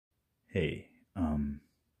Hey, do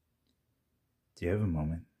you have a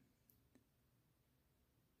moment?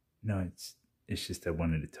 No, it's just I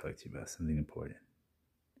wanted to talk to you about something important.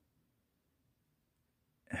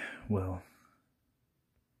 Well,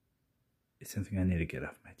 it's something I need to get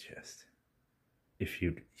off my chest. If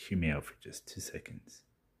you'd hear me out for just 2 seconds.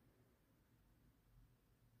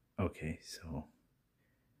 Okay, so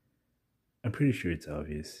I'm pretty sure it's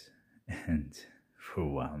obvious, and for a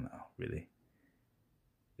while now, really,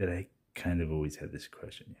 that I kind of always had this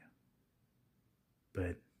crush on you.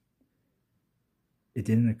 But it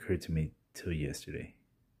didn't occur to me till yesterday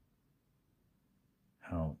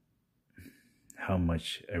how how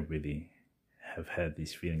much I really have had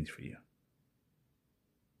these feelings for you.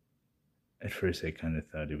 At first I kind of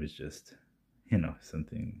thought it was just,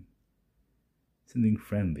 something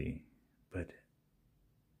friendly, but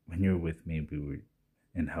when you were with me,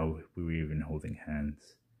 and how we were even holding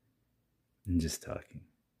hands and just talking.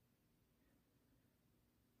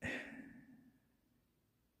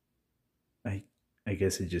 I I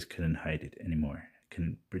guess I just couldn't hide it anymore. I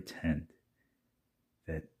couldn't pretend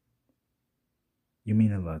that you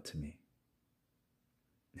mean a lot to me,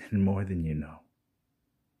 and more than you know.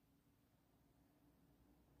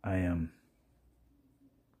 I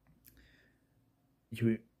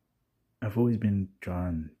you I've always been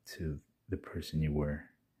drawn to the person you were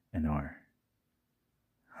and are.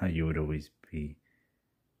 How you would always be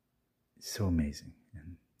so amazing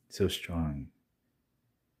and so strong.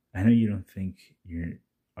 I know you don't think you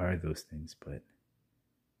are those things, but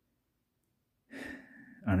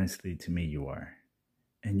honestly, to me, you are.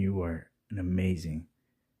 And you are an amazing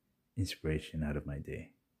inspiration out of my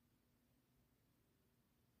day.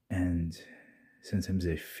 And sometimes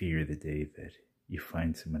I fear the day that you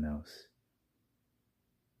find someone else.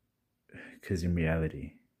 Because in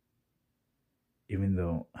reality, even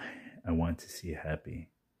though I want to see you happy,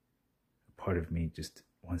 a part of me just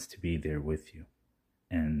wants to be there with you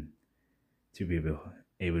and to be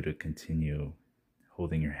able to continue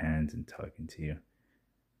holding your hands and talking to you.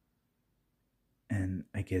 And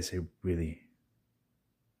I guess I really,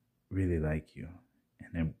 really like you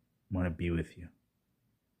and I want to be with you.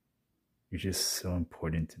 You're just so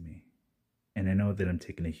important to me. And I know that I'm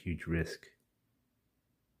taking a huge risk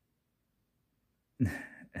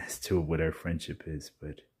as to what our friendship is,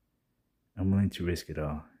 but I'm willing to risk it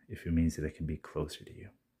all if it means that I can be closer to you.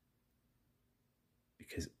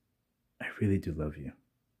 Because I really do love you.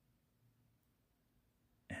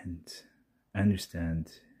 And I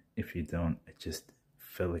understand if you don't, I just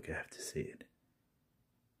felt like I have to say it.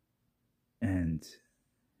 And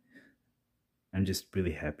I'm just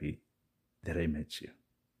really happy that I met you.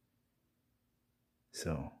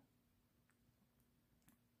 So,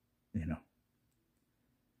 you know,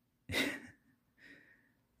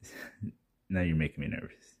 now you're making me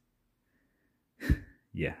nervous.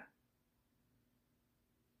 Yeah.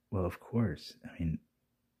 Well, of course. I mean,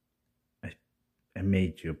 I, I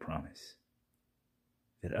made you a promise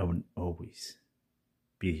that I would always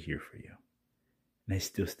be here for you. And I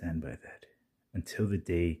still stand by that until the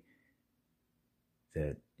day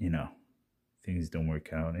that, things don't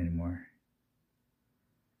work out anymore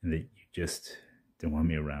and that you just don't want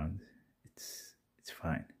me around. It's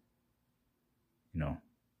fine. You know,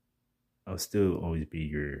 I'll still always be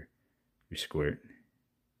your squirt,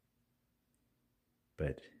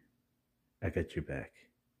 but I got your back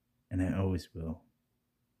and I always will.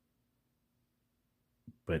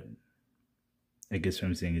 But I guess what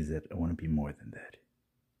I'm saying is that I want to be more than that.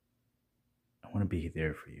 I want to be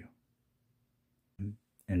there for you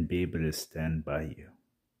and be able to stand by you,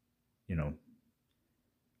 you know.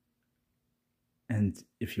 And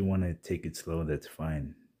if you want to take it slow, that's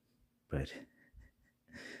fine. But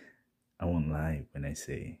I won't lie when I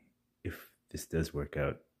say if this does work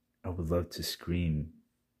out, I would love to scream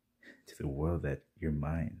to the world that you're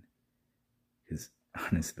mine. Because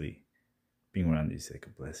honestly, being around you is like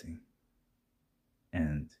a blessing.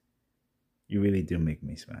 And you really do make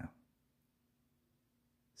me smile.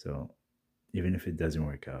 So even if it doesn't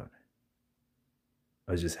work out,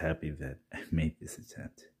 I was just happy that I made this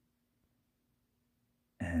attempt.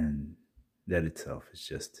 And that itself is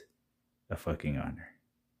just a fucking honor.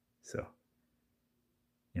 So,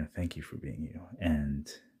 thank you for being you. And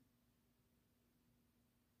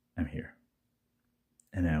I'm here.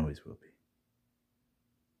 And I always will be.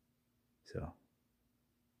 So,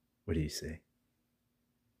 what do you say?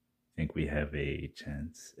 Think we have a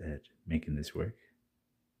chance at making this work?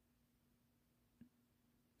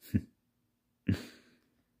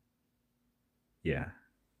 Yeah.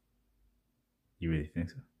 You really think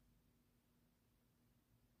so?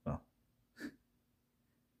 Well,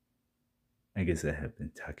 I guess I have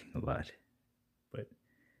been talking a lot, but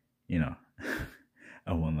you know,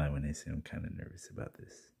 I won't lie when I say I'm kind of nervous about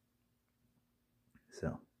this.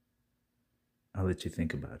 So, I'll let you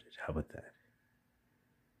think about it. How about that?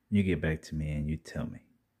 You get back to me and you tell me.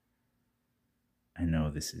 I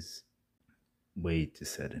know this is way too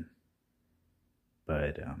sudden,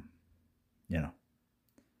 but you know,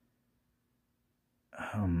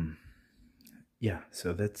 um, yeah.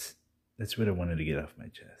 So that's what I wanted to get off my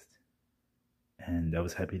chest, and I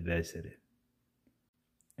was happy that I said it.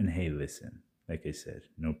 And hey, listen, like I said,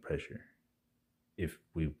 no pressure. If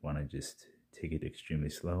we want to just take it extremely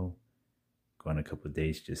slow, go on a couple of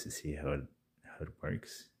days just to see how it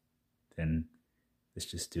works, then let's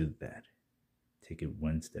just do that. Take it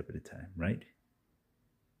one step at a time, right?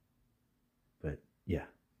 But yeah.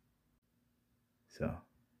 So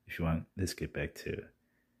if you want, let's get back to,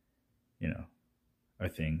 you know, our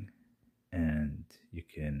thing, and you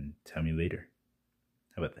can tell me later.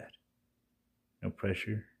 How about that? No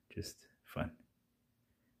pressure, just fun.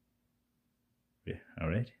 Yeah, all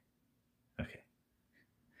right.